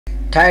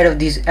Tired of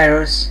these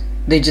errors?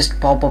 They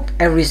just pop up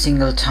every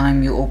single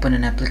time you open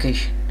an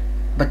application.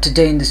 But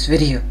today in this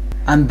video,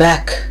 I'm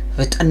back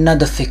with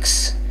another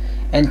fix.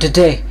 And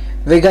today,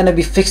 we're gonna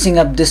be fixing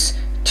up this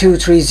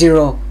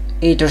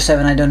 2308 or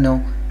 7, I don't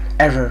know,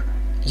 error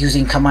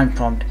using command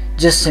prompt.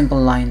 Just simple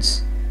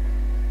lines.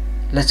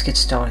 Let's get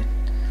started.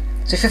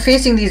 So if you're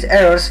facing these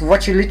errors,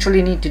 what you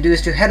literally need to do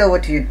is to head over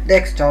to your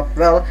desktop.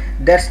 Well,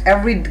 that's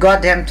every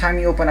goddamn time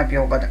you open up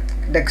your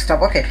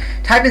desktop. Okay,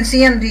 type in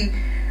cmd.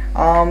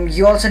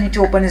 You also need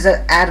to open as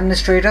an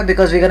administrator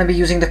because we're going to be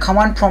using the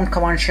command prompt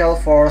command shell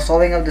for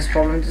solving out this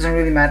problem. It doesn't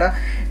really matter.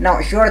 Now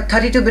if you're a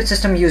 32-bit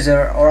system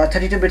user or a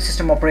 32-bit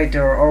system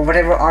operator or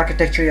whatever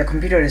architecture your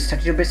computer is,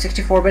 32-bit,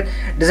 64-bit,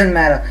 doesn't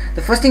matter.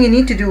 The first thing you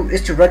need to do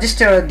is to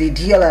register the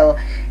DLL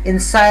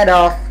inside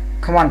of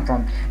command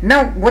prompt.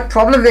 Now what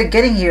problem we're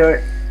getting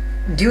here,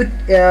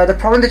 the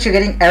problem that you're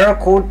getting error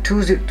code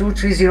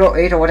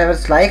 2308 or whatever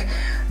it's like,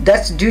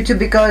 that's due to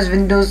because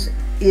Windows,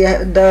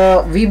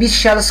 the VB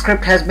shell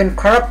script has been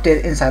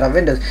corrupted inside of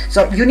Windows.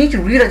 So you need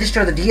to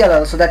re-register the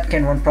DLL so that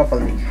can run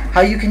properly.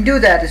 How you can do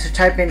that is to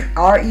type in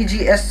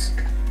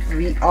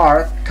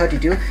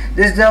regsvr32.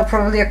 This is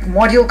probably a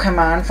module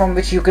command from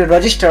which you can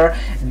register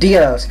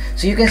DLLs.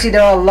 So you can see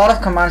there are a lot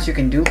of commands you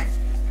can do.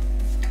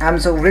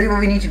 So really what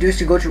we need to do is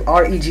to go to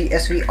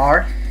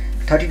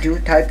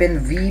regsvr32, type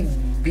in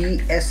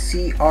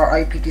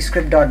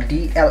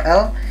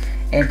vbscript.dll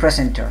and press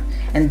enter,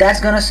 and that's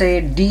gonna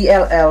say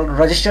DLL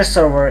register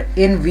server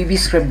in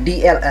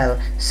vbscript.dll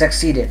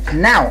succeeded.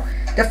 Now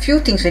there are a few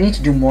things we need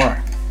to do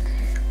more.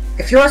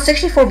 If you're a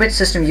 64-bit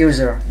system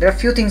user, there are a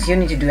few things you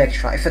need to do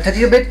extra. If you're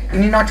 32-bit,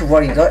 you need not to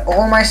worry.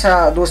 All my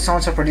those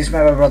sounds are produced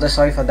by my brother,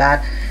 sorry for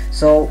that.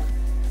 So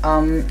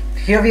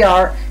here we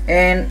are,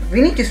 and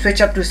we need to switch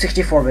up to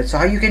 64-bit. So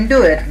how you can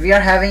do it, we are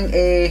having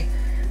a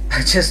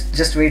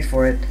just wait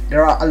for it.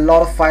 There are a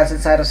lot of files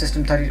inside of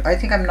system 32. I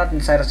think I'm not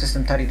inside of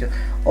system 32.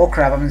 Oh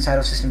crap, I'm inside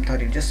of system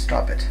 32. Just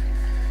stop it.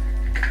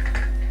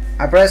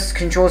 I press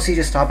Ctrl C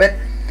to stop it.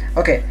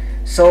 Okay,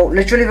 so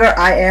literally where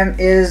I am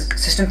is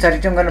system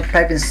 32. I'm gonna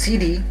type in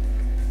CD.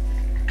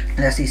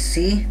 Let's see,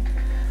 C,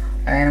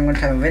 and I'm gonna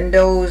type in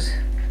Windows.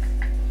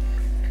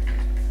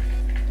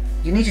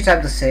 You need to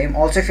type the same.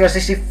 Also, if you're a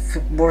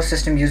 64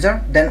 system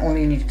user, then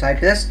only you need to type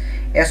this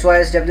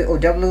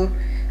SYSWOW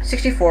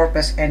 64,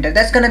 press enter.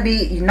 That's gonna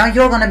be, now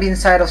you're gonna be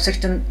inside of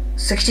system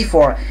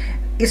 64.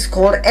 It's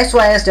called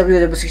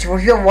SYSWW64.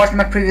 If you have watched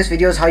my previous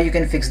videos how you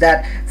can fix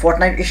that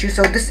Fortnite issue,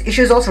 so this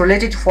issue is also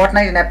related to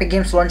Fortnite and Epic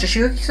Games launch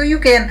issue, so you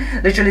can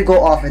literally go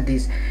off with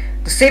these.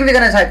 The same we're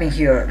gonna type in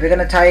here. We're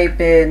gonna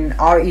type in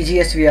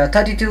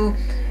regsvr32.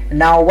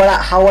 Now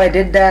how I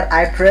did that,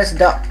 I pressed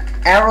the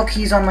arrow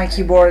keys on my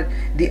keyboard,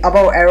 the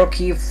above arrow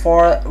key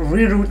for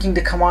rerouting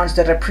the commands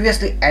that I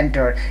previously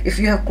entered. If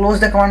you have closed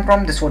the command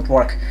prompt, this won't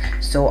work.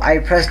 So I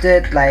pressed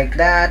it like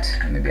that.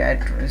 Maybe I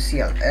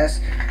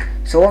CLS.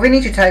 So what we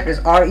need to type is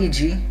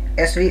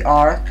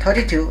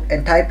regsvr32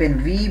 and type in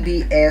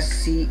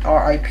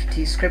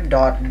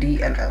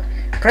vbscript.dll.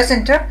 Press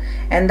enter,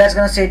 and that's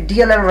gonna say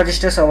DLL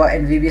register server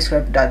and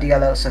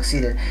vbscript.dll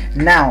succeeded.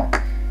 Now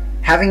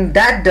having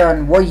that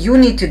done, what you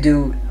need to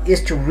do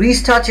is to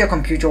restart your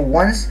computer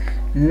once.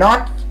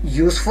 Not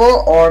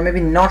useful or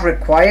maybe not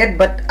required,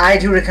 but I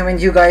do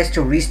recommend you guys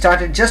to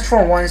restart it just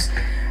for once.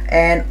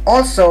 And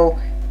also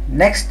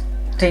next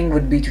thing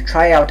would be to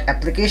try out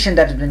application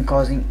that has been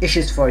causing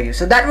issues for you.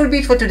 So that would be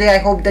it for today. I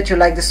hope that you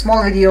like this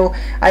small video.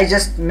 I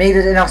just made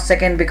it in a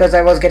second because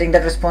I was getting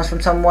that response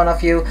from someone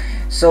of you.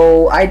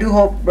 So I do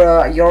hope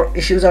your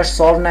issues are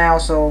solved now.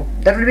 So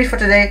that will be it for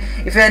today.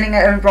 If you're having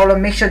any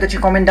problem, make sure that you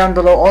comment down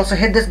below. Also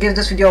give this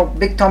video a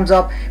big thumbs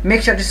up.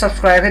 Make sure to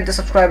subscribe, hit the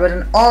subscribe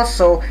button.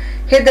 Also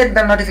hit that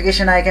bell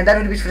notification icon. That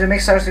will be it for today.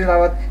 Make sure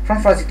to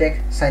from FrostZ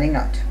signing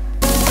out.